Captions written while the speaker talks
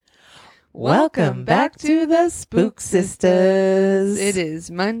Welcome back to the Spook Sisters. It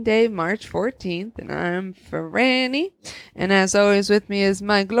is Monday, March 14th, and I'm Franny. And as always, with me is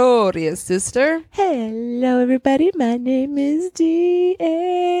my glorious sister. Hello, everybody. My name is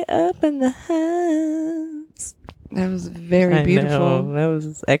D.A. Up in the house. That was very beautiful. Know. That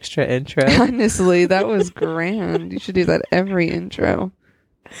was extra intro. Honestly, that was grand. You should do that every intro.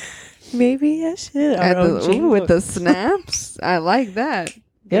 Maybe I should. With the snaps. I like that.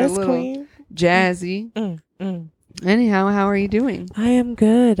 Yes, queen. Jazzy. Anyhow, how are you doing? I am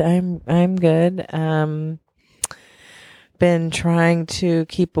good. I'm good. Been trying to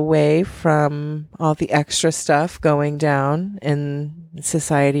keep away from all the extra stuff going down in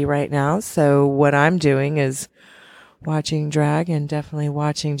society right now. So what I'm doing is watching drag and definitely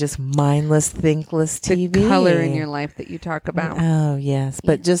watching just mindless, thinkless TV. The color in your life that you talk about. Oh, yes.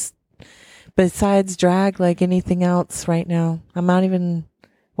 But just besides drag, like anything else right now, I'm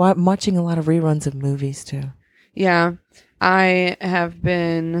watching a lot of reruns of movies too. Yeah, I have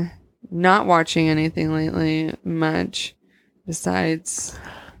been not watching anything lately much besides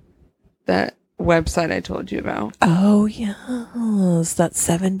that website I told you about. Oh, yes. That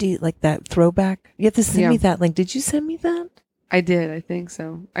 70, like that throwback. You have to send me that link. Did you send me that? I did. I think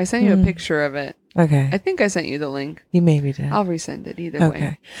so. I sent you a picture of it. Okay. I think I sent you the link. You maybe did. I'll resend it either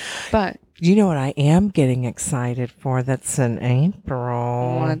way. But you know what I am getting excited for? That's in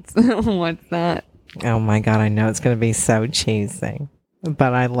April. What's that? Oh my God, I know it's going to be so cheesy,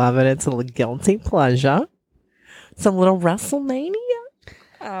 but I love it. It's a guilty pleasure. It's a little WrestleMania.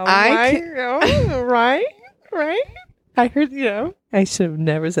 Right. I heard, I should have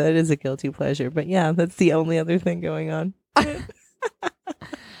never said it is a guilty pleasure, but yeah, that's the only other thing going on.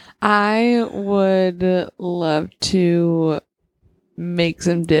 I would love to make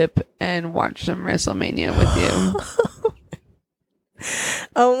some dip and watch some WrestleMania with you.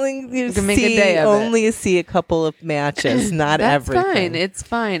 Only see a couple of matches, not That's everything. Fine. It's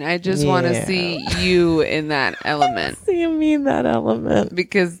fine. I just want to see you in that element. See me in that element.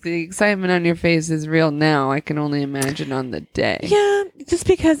 Because the excitement on your face is real now. I can only imagine on the day. Yeah, just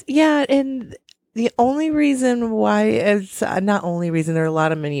because, and the only reason why it's not only reason, there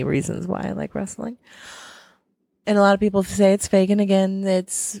are many reasons why I like wrestling. And a lot of people say it's fake. And again,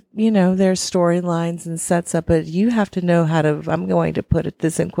 it's, there's storylines and sets up, but you have to know how to, I'm going to put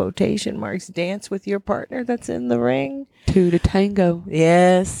this in quotation marks, dance with your partner that's in the ring. Two to tango.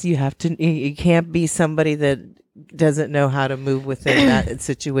 Yes, you have to, you can't be somebody that doesn't know how to move within that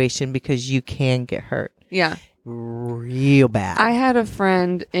situation because you can get hurt. Yeah. Real bad. I had a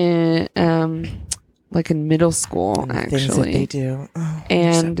friend in, in middle school, actually. Things that they do. Oh,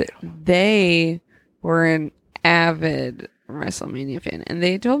 and they were an avid WrestleMania fan, and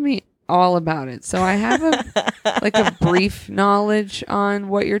they told me all about it. So I have a brief knowledge on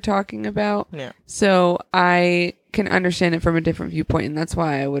what you're talking about. Yeah. So I can understand it from a different viewpoint, and that's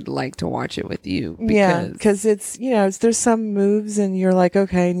why I would like to watch it with you. Because it's, there's some moves and you're like,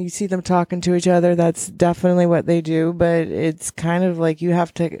 okay, and you see them talking to each other. That's definitely what they do, but it's kind of like you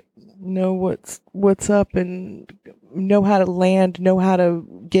have to know what's up and know how to land, know how to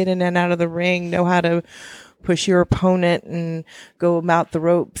get in and out of the ring, know how to push your opponent and go about the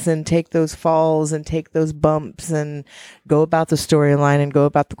ropes and take those falls and take those bumps and go about the storyline and go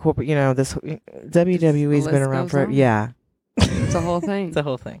about the corporate, this WWE's been around for, it's a whole thing. It's a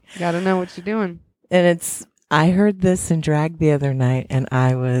whole thing. You gotta know what you're doing. And I heard this in drag the other night and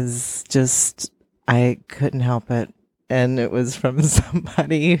I couldn't help it. And it was from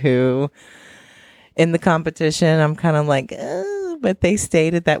somebody who in the competition, I'm kind of like, but they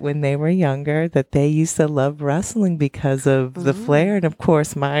stated that when they were younger, that they used to love wrestling because of the flair. And of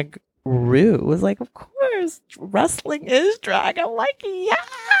course, my guru was like, of course, wrestling is drag. I'm like, yes.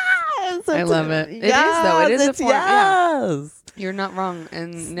 I love it. It is, though. It is a form. Yeah. You're not wrong.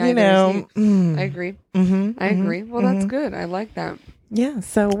 And neither is he. I agree. I agree. Well, that's good. I like that. Yeah.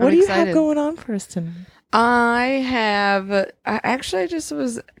 So what do you have going on for us tonight?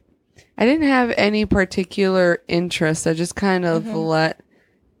 I didn't have any particular interest. I just kind of let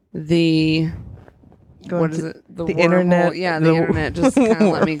the internet. Yeah, the internet just kind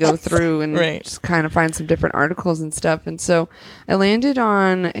of let me go through and just kind of find some different articles and stuff. And so I landed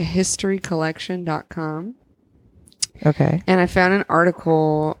on historycollection.com. Okay. And I found an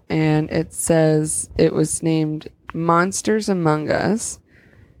article and it says it was named Monsters Among Us,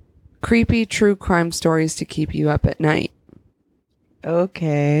 Creepy True Crime Stories to Keep You Up at Night.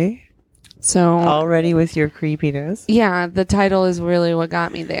 Okay. So already with your creepiness. Yeah, the title is really what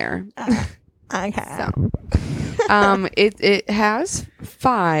got me there. Okay. So, It has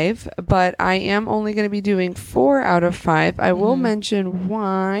 5, but I am only going to be doing 4 out of 5. I will mention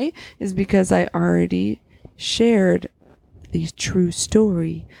why is because I already shared the true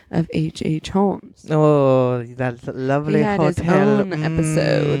story of H.H. Holmes. Oh, that's a lovely He had hotel. his own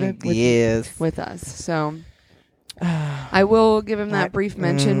episode yes. with us. So I will give him that brief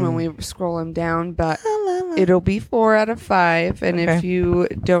mention when we scroll him down, but it'll be 4 out of 5. And if you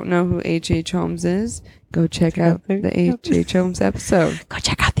don't know who H.H. Holmes is, go check out the H.H. Holmes episode. Go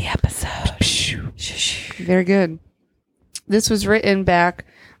check out the episode. Very good. This was written back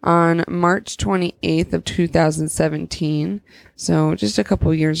on March 28th of 2017, so just a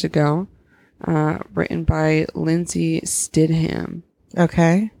couple years ago, written by Lindsay Stidham.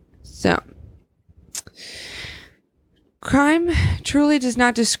 Okay. So, crime truly does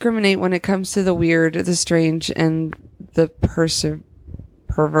not discriminate when it comes to the weird, the strange, and the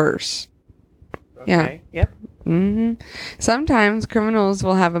perverse. Okay. Yeah. Yep. Sometimes criminals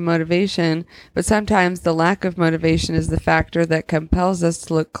will have a motivation, but sometimes the lack of motivation is the factor that compels us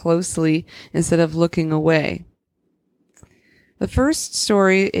to look closely instead of looking away. The first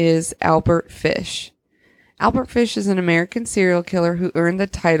story is Albert Fish. Albert Fish is an American serial killer who earned the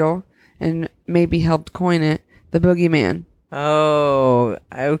title, and maybe helped coin it, the Boogeyman. Oh,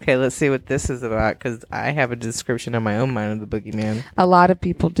 okay. Let's see what this is about, because I have a description in my own mind of the Boogeyman. A lot of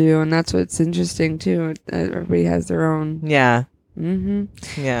people do, and that's what's interesting too. Everybody has their own. Yeah.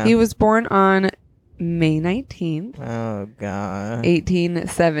 Yeah. He was born on May 19th. Oh, God.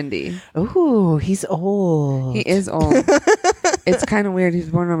 1870. Ooh, he's old. He is old. It's kind of weird. He was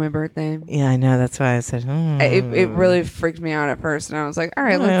born on my birthday. Yeah, I know. That's why I said, It really freaked me out at first, and I was like, all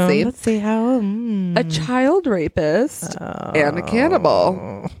right, let's see. Let's see how. A child rapist and a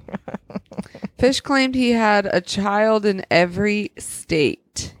cannibal. Fish claimed he had a child in every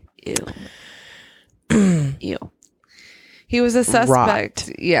state. Ew. Ew. He was a suspect.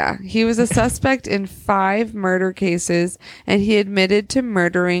 Rot. Yeah. He was a suspect in 5 murder cases, and he admitted to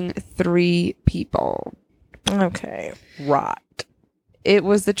murdering 3 people. Okay. Rot. It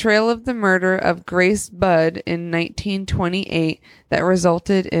was the trail of the murder of Grace Budd in 1928 that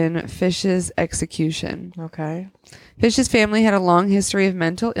resulted in Fish's execution. Okay. Fish's family had a long history of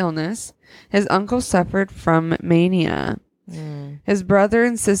mental illness. His uncle suffered from mania. His brother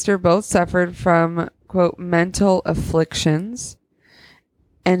and sister both suffered from, quote, mental afflictions.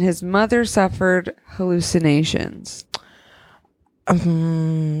 And his mother suffered hallucinations.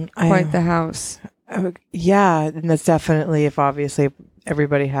 Quite the house. Yeah, and that's definitely, if obviously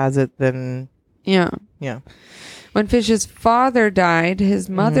everybody has it, then... Yeah. Yeah. When Fish's father died, his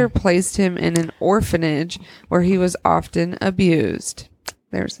mother placed him in an orphanage where he was often abused.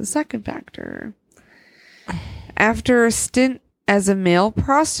 There's the second factor. After a stint as a male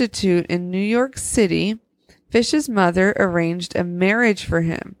prostitute in New York City, Fish's mother arranged a marriage for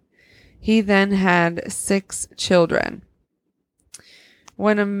him. He then had 6 children.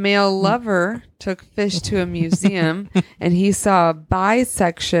 When a male lover took Fish to a museum and he saw a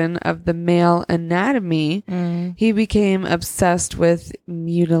bisection of the male anatomy, he became obsessed with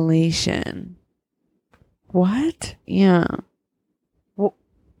mutilation. What? Yeah. Well,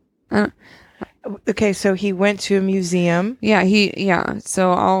 okay, so he went to a museum. Yeah.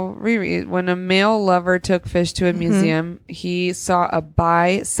 So I'll reread. When a male lover took Fish to a museum, he saw a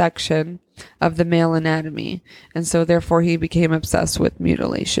bisection of the male anatomy, and so therefore he became obsessed with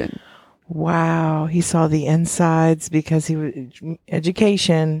mutilation. Wow, he saw the insides because he was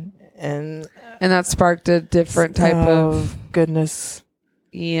education, and that sparked a different type of goodness.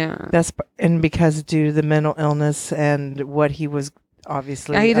 Yeah, and because due to the mental illness and what he was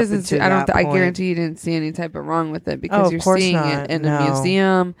obviously, he doesn't see, I point, guarantee you didn't see any type of wrong with it, because you're seeing it in a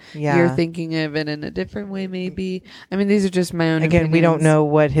museum. Yeah. You're thinking of it in a different way, maybe. I mean, these are just my own opinions. We don't know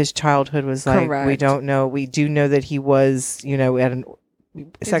what his childhood was like. Correct. We don't know. We do know that he was, at an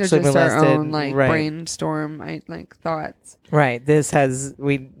sexually these are just molested. Our own, brainstorm, thoughts. Right. This has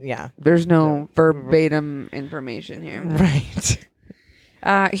There's no verbatim information here. Right.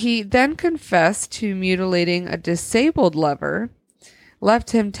 He then confessed to mutilating a disabled lover,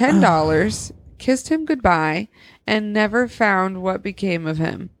 left him $10, kissed him goodbye, and never found what became of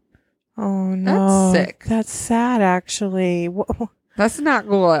him. Oh, no. That's sick. That's sad, actually. That's not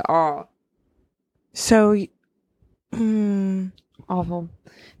cool at all. So, awful.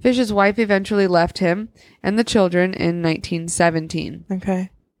 Fish's wife eventually left him and the children in 1917.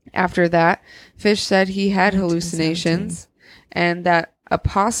 Okay. After that, Fish said he had hallucinations and that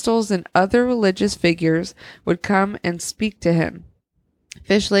apostles and other religious figures would come and speak to him.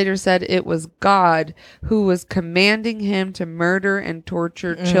 Fish later said it was God who was commanding him to murder and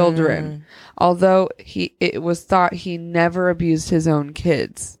torture children, although it was thought he never abused his own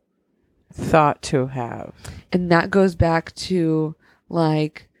kids. Thought to have. And that goes back to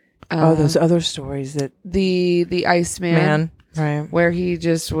like those other stories that the Iceman, right? Where he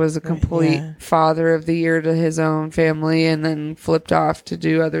just was a complete father of the year to his own family and then flipped off to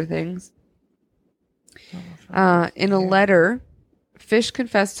do other things. In a letter, Fish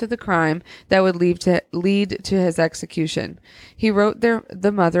confessed to the crime that would lead to his execution. He wrote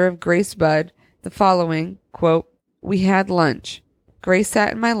the mother of Grace Budd the following, quote, "We had lunch. Grace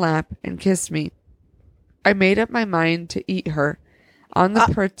sat in my lap and kissed me. I made up my mind to eat her on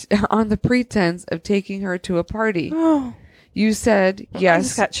the pretense of taking her to a party. Oh, You said yes." I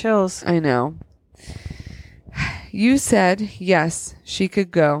just got chills. I know. "You said yes, she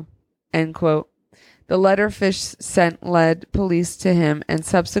could go," end quote. The letter Fish sent led police to him and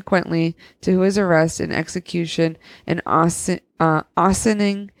subsequently to his arrest and execution in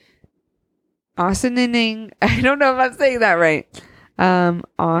Ossining. I don't know if I'm saying that right.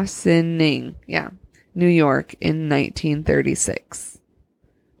 Ossining, New York in 1936.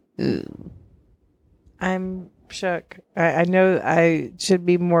 Ooh. I'm shook. I know I should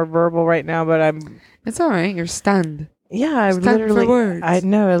be more verbal right now, but It's all right. You're stunned. Yeah, I Stunned literally. for words. I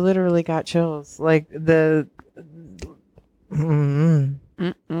know. I literally got chills. Like just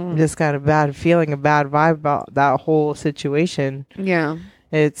got a bad feeling, a bad vibe about that whole situation. Yeah.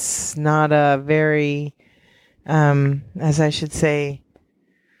 It's not a very, as I should say,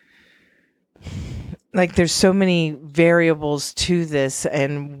 like there's so many variables to this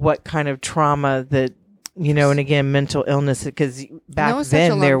and what kind of trauma that, and again, mental illness, because back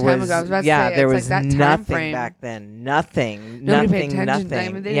then there was, there was nothing back then. Nothing.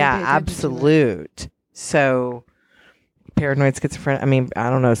 Absolute. So paranoid schizophrenia. I mean, I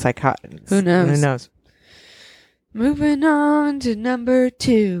don't know. Who knows? Who knows? Moving on to number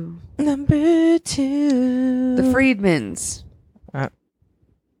 2. Number 2. The Friedmans.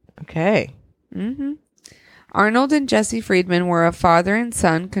 Okay. Mm-hmm. Arnold and Jesse Friedman were a father and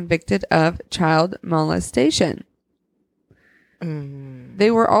son convicted of child molestation. They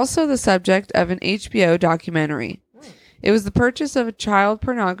were also the subject of an HBO documentary. It was the purchase of a child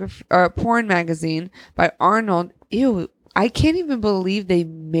porn magazine by Arnold. Ew, I can't even believe they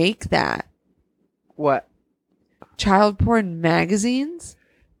make that. What? Child porn magazines?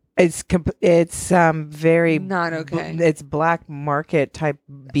 It's very not okay. It's black market type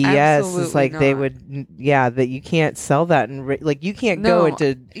BS. Absolutely it's like not. They would, that you can't sell that and like you can't go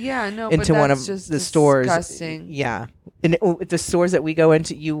into one of the stores. Disgusting. Yeah, and the stores that we go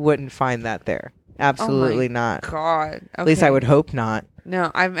into, you wouldn't find that there. Absolutely not. God, okay. At least I would hope not.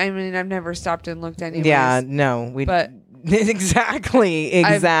 No, I mean I've never stopped and looked anyways. Yeah, no, but exactly.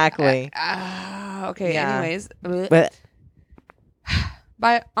 Okay. Yeah. Anyways, But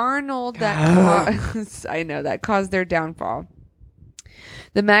by Arnold that caused their downfall.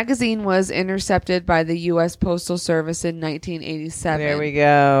 The magazine was intercepted by the U.S. Postal Service in 1987. There we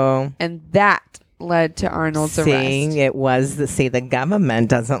go. And that led to Arnold's arrest. The government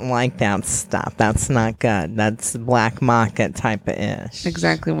doesn't like that stuff. That's not good. That's black market type of ish.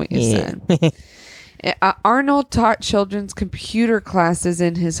 Exactly what you said. Arnold taught children's computer classes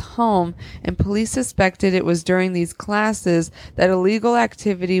in his home, and police suspected it was during these classes that illegal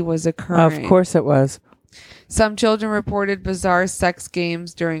activity was occurring. Of course it was. Some children reported bizarre sex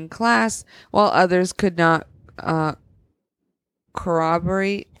games during class, while others could not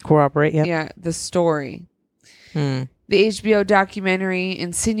corroborate. Yeah. The story. The HBO documentary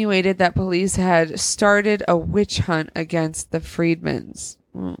insinuated that police had started a witch hunt against the Friedmans.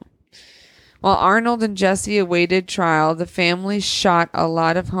 While Arnold and Jesse awaited trial, the family shot a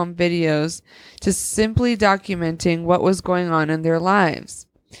lot of home videos to simply documenting what was going on in their lives.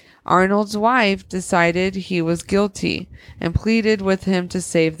 Arnold's wife decided he was guilty and pleaded with him to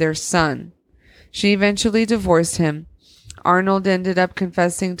save their son. She eventually divorced him. Arnold ended up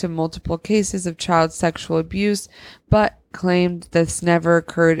confessing to multiple cases of child sexual abuse, but claimed this never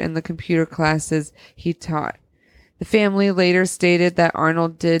occurred in the computer classes he taught. The family later stated that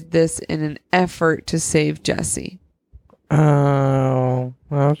Arnold did this in an effort to save Jesse. Oh,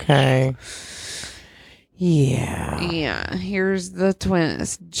 okay. Yeah. Here's the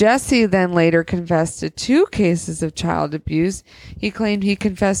twist. Jesse then later confessed to 2 cases of child abuse. He claimed he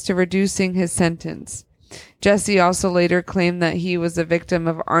confessed to reducing his sentence. Jesse also later claimed that he was a victim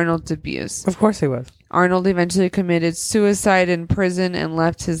of Arnold's abuse. Of course he was. Arnold eventually committed suicide in prison and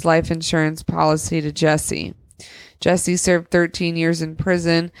left his life insurance policy to Jesse. Jesse served 13 years in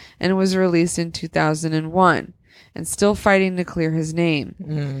prison and was released in 2001. and still fighting to clear his name.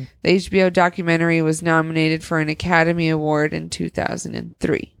 Mm. The HBO documentary was nominated for an Academy Award in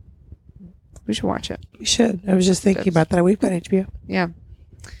 2003. We should watch it. We should. I was just thinking about that. We've got HBO. Yeah.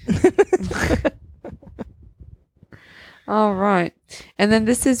 All right. And then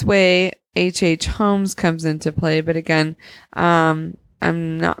this is where H.H. Holmes comes into play. But again, I'm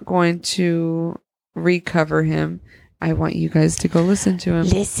not going to recover him. I want you guys to go listen to him.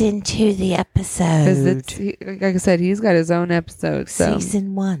 Listen to the episode. Because like I said, he's got his own episode. So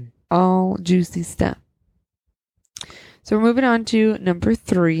Season 1. all juicy stuff. So we're moving on to number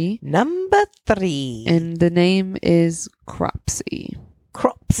 3. Number 3. And the name is Cropsey.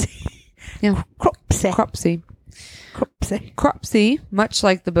 Cropsey. Yeah. Cropsey. Cropsey. Cropsey. Cropsey, much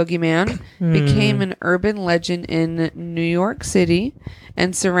like the boogeyman, became an urban legend in New York City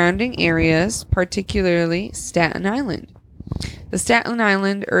and surrounding areas, particularly Staten Island. The Staten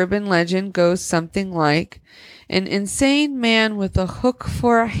Island urban legend goes something like, an insane man with a hook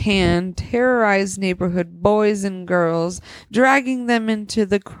for a hand terrorized neighborhood boys and girls, dragging them into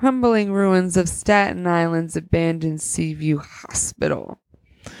the crumbling ruins of Staten Island's abandoned Seaview Hospital.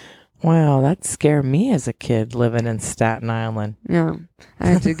 Wow, that scared me as a kid living in Staten Island. Yeah, I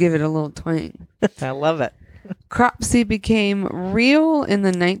had to give it a little twang. I love it. Cropsey became real in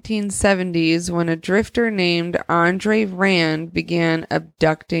the 1970s when a drifter named Andre Rand began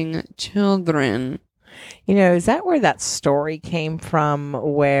abducting children. You know, is that where that story came from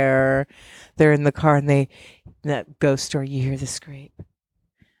where they're in the car and that ghost story, you hear the scrape?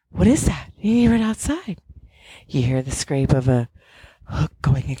 What is that? You hear it outside. You hear the scrape of a hook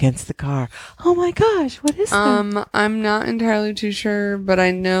going against the car. Oh my gosh, what is that? I'm not entirely too sure, but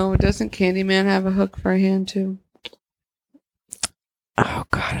I know, doesn't Candyman have a hook for a hand too? Oh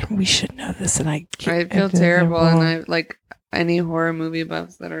God, we should know this, and I feel terrible, and I like any horror movie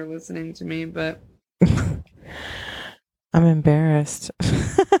buffs that are listening to me, but I'm embarrassed.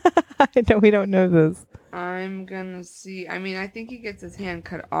 I know we don't know this. I'm gonna see. I mean, I think he gets his hand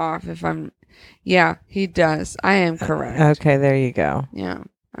cut off yeah, he does. I am correct. Okay, there you go. Yeah.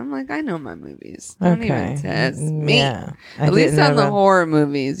 I'm like, I know my movies. Don't even test me. Yeah, at least on the horror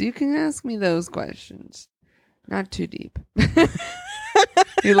movies. You can ask me those questions. Not too deep.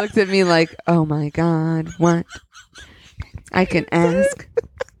 You looked at me like, oh my God, what? I can ask.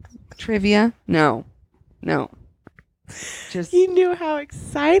 Trivia? No. Just you knew how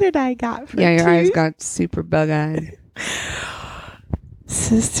excited I got for your eyes got super bug-eyed.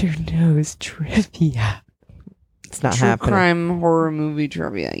 Sister knows trivia. It's not True happening. crime horror movie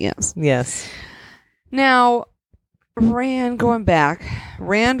trivia, yes. Yes. Now, Rand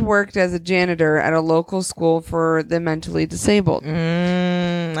worked as a janitor at a local school for the mentally disabled.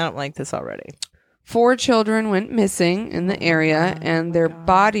 I don't like this already. 4 children went missing in the area, and their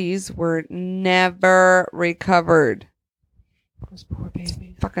bodies were never recovered. Those poor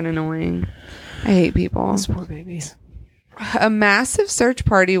babies. Fucking annoying. I hate people. Those poor babies. A massive search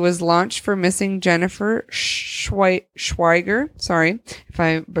party was launched for missing Jennifer Schweiger, sorry if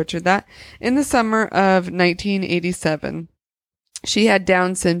I butchered that, in the summer of 1987. She had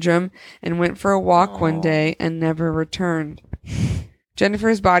Down syndrome and went for a walk one day and never returned.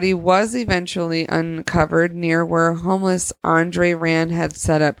 Jennifer's body was eventually uncovered near where homeless Andre Rand had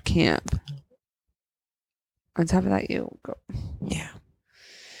set up camp. On top of that, you go. Yeah.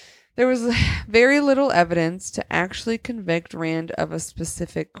 There was very little evidence to actually convict Rand of a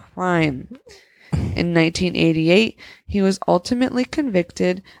specific crime. In 1988, he was ultimately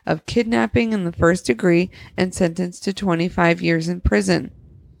convicted of kidnapping in the first degree and sentenced to 25 years in prison.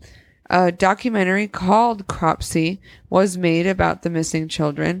 A documentary called Cropsey was made about the missing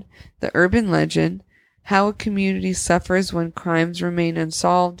children, the urban legend, how a community suffers when crimes remain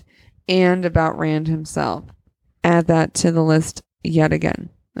unsolved, and about Rand himself. Add that to the list yet again.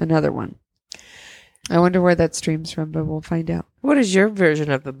 Another one. I wonder where that streams from, but we'll find out. What is your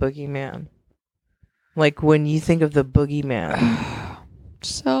version of the boogeyman? Like when you think of the boogeyman.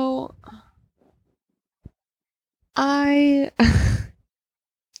 So, dang,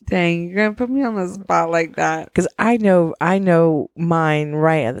 you're going to put me on the spot like that. Because I know mine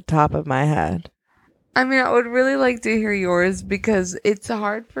right at the top of my head. I mean, I would really like to hear yours because it's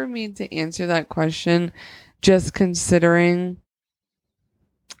hard for me to answer that question just considering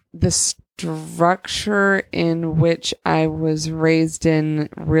the structure in which I was raised in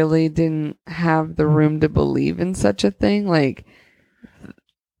really didn't have the room to believe in such a thing. Like,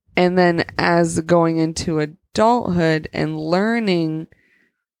 and then as going into adulthood and learning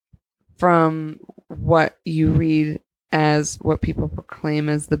from what you read as what people proclaim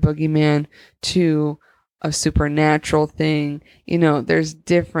as the boogeyman to a supernatural thing. You know, there's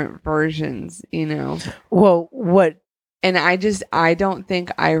different versions, you know. Well, what? And I don't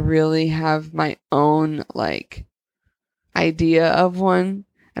think I really have my own like idea of one.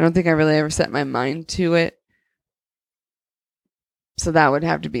 I don't think I really ever set my mind to it. So that would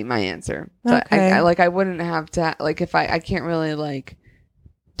have to be my answer. But Okay. I wouldn't have to, like, if I can't really like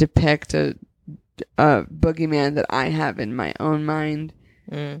depict a boogeyman that I have in my own mind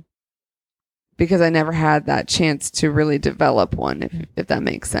because I never had that chance to really develop one, if that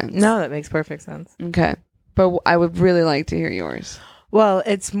makes sense. No, that makes perfect sense. Okay. But I would really like to hear yours. Well,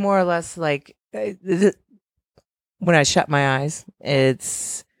 it's more or less like when I shut my eyes,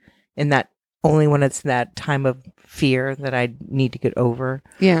 it's in that only when it's that time of fear that I need to get over.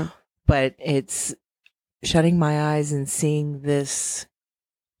 Yeah. But it's shutting my eyes and seeing this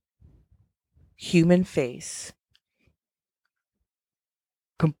human face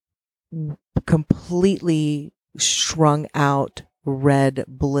completely strung out, red,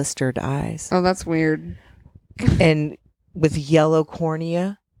 blistered eyes. Oh, that's weird. And with yellow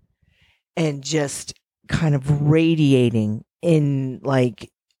cornea and just kind of radiating in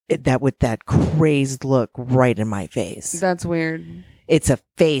like that with that crazed look right in my face. That's weird. It's a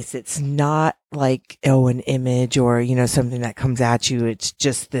face. It's not like, oh, an image or, you know, something that comes at you. It's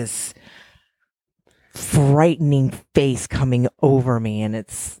just this frightening face coming over me. And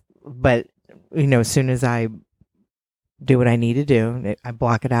but, you know, as soon as I do what I need to do, I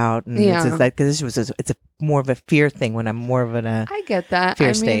block it out. And it's just like, because it's more of a fear thing when I'm more of I get that.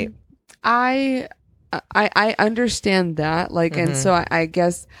 fear state. Mean, I understand that, like, and so I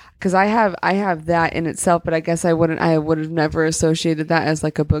guess because I have that in itself, but I guess I would have never associated that as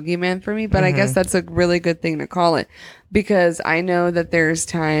like a boogeyman for me. But I guess that's a really good thing to call it, because I know that there's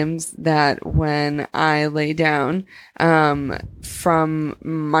times that when I lay down, from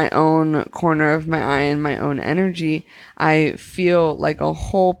my own corner of my eye and my own energy, I feel like a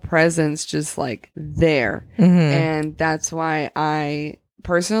whole presence just like there, and that's why I.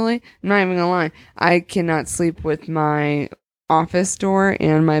 Personally, I'm not even gonna lie, I cannot sleep with my office door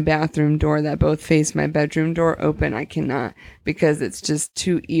and my bathroom door that both face my bedroom door open. I cannot, because it's just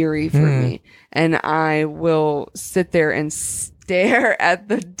too eerie for me. And I will sit there and stare at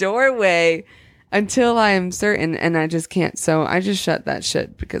the doorway until I am certain, and I just can't. So I just shut that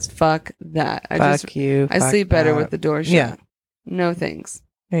shit, because fuck that. I sleep better with the door shut. Yeah. No thanks.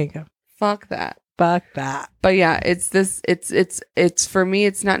 There you go. Fuck that. Fuck that. But yeah, it's for me,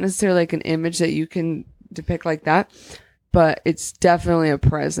 it's not necessarily like an image that you can depict like that, but it's definitely a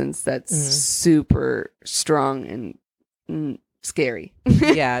presence that's super strong and scary.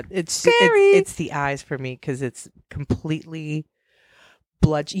 Yeah, it's Scary. It's the eyes for me, because it's completely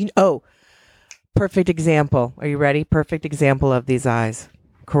blood. Oh, perfect example. Are you ready? Perfect example of these eyes.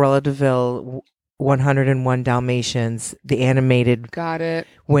 Cruella de Vil, 101 Dalmatians, the animated. Got it.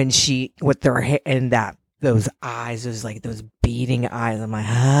 When she, with their hair and those eyes, those like those beating eyes. I'm like,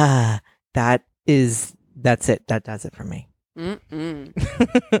 that's it. That does it for me.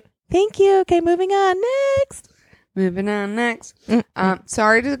 Thank you. Okay, moving on. Next.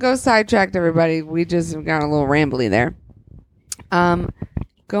 Sorry to go sidetracked, everybody. We just got a little rambly there.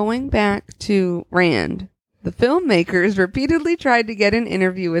 Going back to Rand. The filmmakers repeatedly tried to get an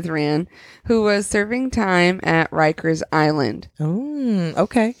interview with Rand, who was serving time at Rikers Island. Oh,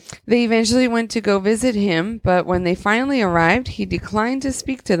 okay. They eventually went to go visit him, but when they finally arrived, he declined to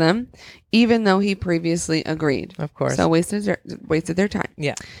speak to them, even though he previously agreed. Of course. So wasted their time.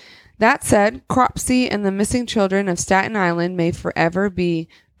 Yeah. That said, Cropsey and the missing children of Staten Island may forever be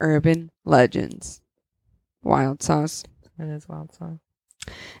urban legends. Wild sauce. It is wild sauce.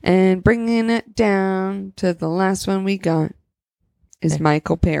 And bringing it down to the last one we got is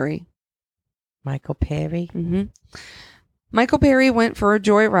Michael Perry. Michael Perry? Mm-hmm. Michael Perry went for a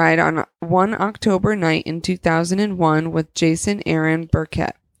joyride on one October night in 2001 with Jason Aaron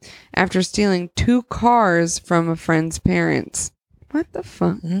Burkett after stealing 2 cars from a friend's parents. What the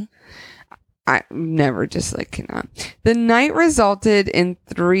fuck? Mm-hmm. I never just cannot. The night resulted in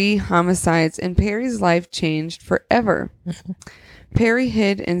 3 homicides, and Perry's life changed forever. Perry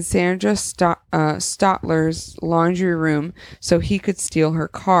hid in Sandra Stotler's laundry room so he could steal her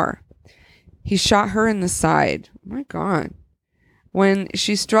car. He shot her in the side. Oh my God. When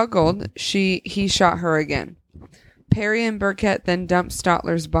she struggled, he shot her again. Perry and Burkett then dumped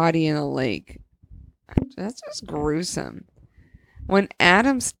Stotler's body in a lake. That's just gruesome. When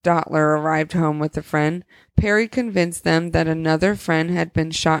Adam Stotler arrived home with a friend, Perry convinced them that another friend had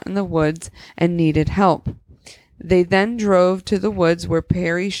been shot in the woods and needed help. They then drove to the woods where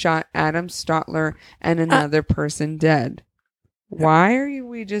Perry shot Adam Stotler and another person dead. Why are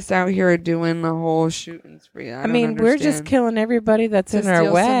we just out here doing the whole shooting spree? I mean, we're just killing everybody that's in our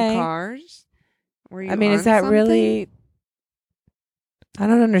way. Some cars? Were you I mean, is on that something? really? I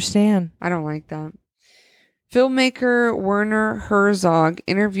don't understand. I don't like that. Filmmaker Werner Herzog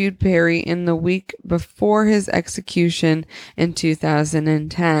interviewed Perry in the week before his execution in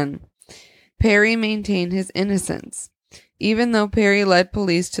 2010. Perry maintained his innocence. Even though Perry led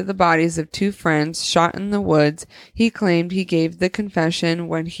police to the bodies of two friends shot in the woods, he claimed he gave the confession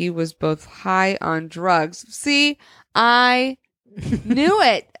when he was both high on drugs. See, I knew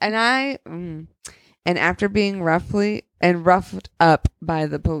it. And after being roughed up by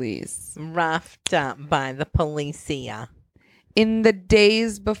the police. Roughed up by the policia. In the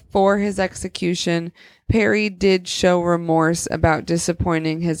days before his execution, Perry did show remorse about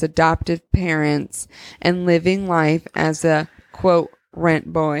disappointing his adoptive parents and living life as a, quote,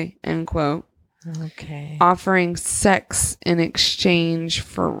 rent boy, end quote. Okay. Offering sex in exchange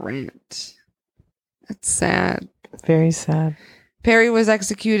for rent. That's sad. Very sad. Perry was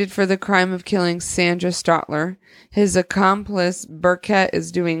executed for the crime of killing Sandra Stotler. His accomplice, Burkett,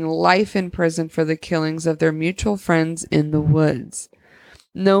 is doing life in prison for the killings of their mutual friends in the woods.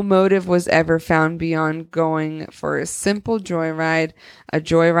 No motive was ever found beyond going for a simple joyride, a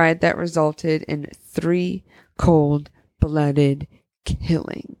joyride that resulted in 3 cold-blooded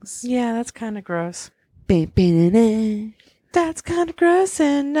killings. Yeah, that's kind of gross. Ba-ba-da-da. That's kind of gross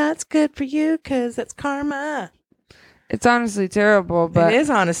and not good for you because it's karma. It's honestly terrible, but it is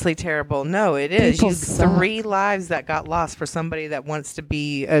honestly terrible. No, it is. People suck. 3 lives that got lost for somebody that wants to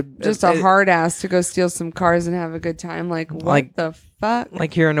be just a hard ass to go steal some cars and have a good time. Like, what the fuck?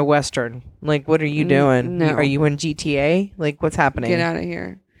 Like you're in a Western. Like, what are you doing? No. Are you in GTA? Like, what's happening? Get out of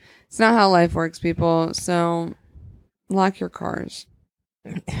here. It's not how life works, people. So, lock your cars.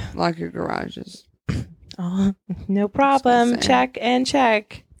 Lock your garages. Oh, no problem. Check and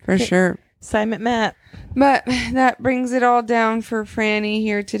check. For sure. Simon Matt. But that brings it all down for Franny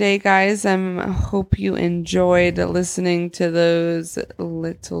here today, guys. I hope you enjoyed listening to those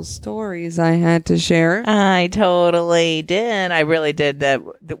little stories I had to share. I totally did. I really did. The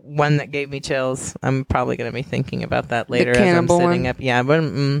one that gave me chills. I'm probably going to be thinking about that later as I'm sitting up. Yeah, but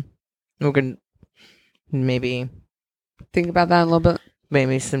we're going to maybe think about that a little bit.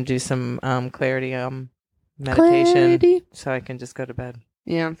 Maybe do some clarity meditation so I can just go to bed.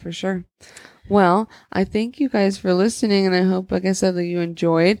 Yeah, for sure. Well, I thank you guys for listening, and I hope, like I said, that you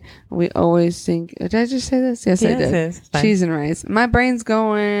enjoyed. We always think... Did I just say this? Yes, I did. Cheese and rice. My brain's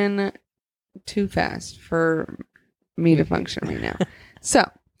going too fast for me to function right now. So,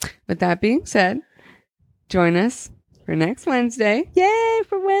 with that being said, join us for next Wednesday. Yay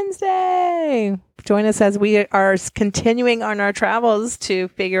for Wednesday! Join us as we are continuing on our travels to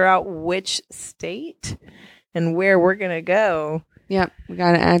figure out which state and where we're going to go. Yeah, we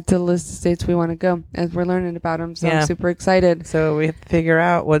got to add to the list of states we want to go as we're learning about them. So I'm super excited. So we have to figure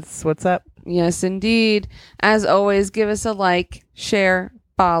out what's up. Yes, indeed. As always, give us a like, share,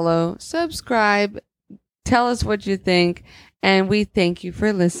 follow, subscribe. Tell us what you think. And we thank you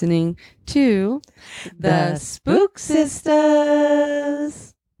for listening to The Spook Sisters.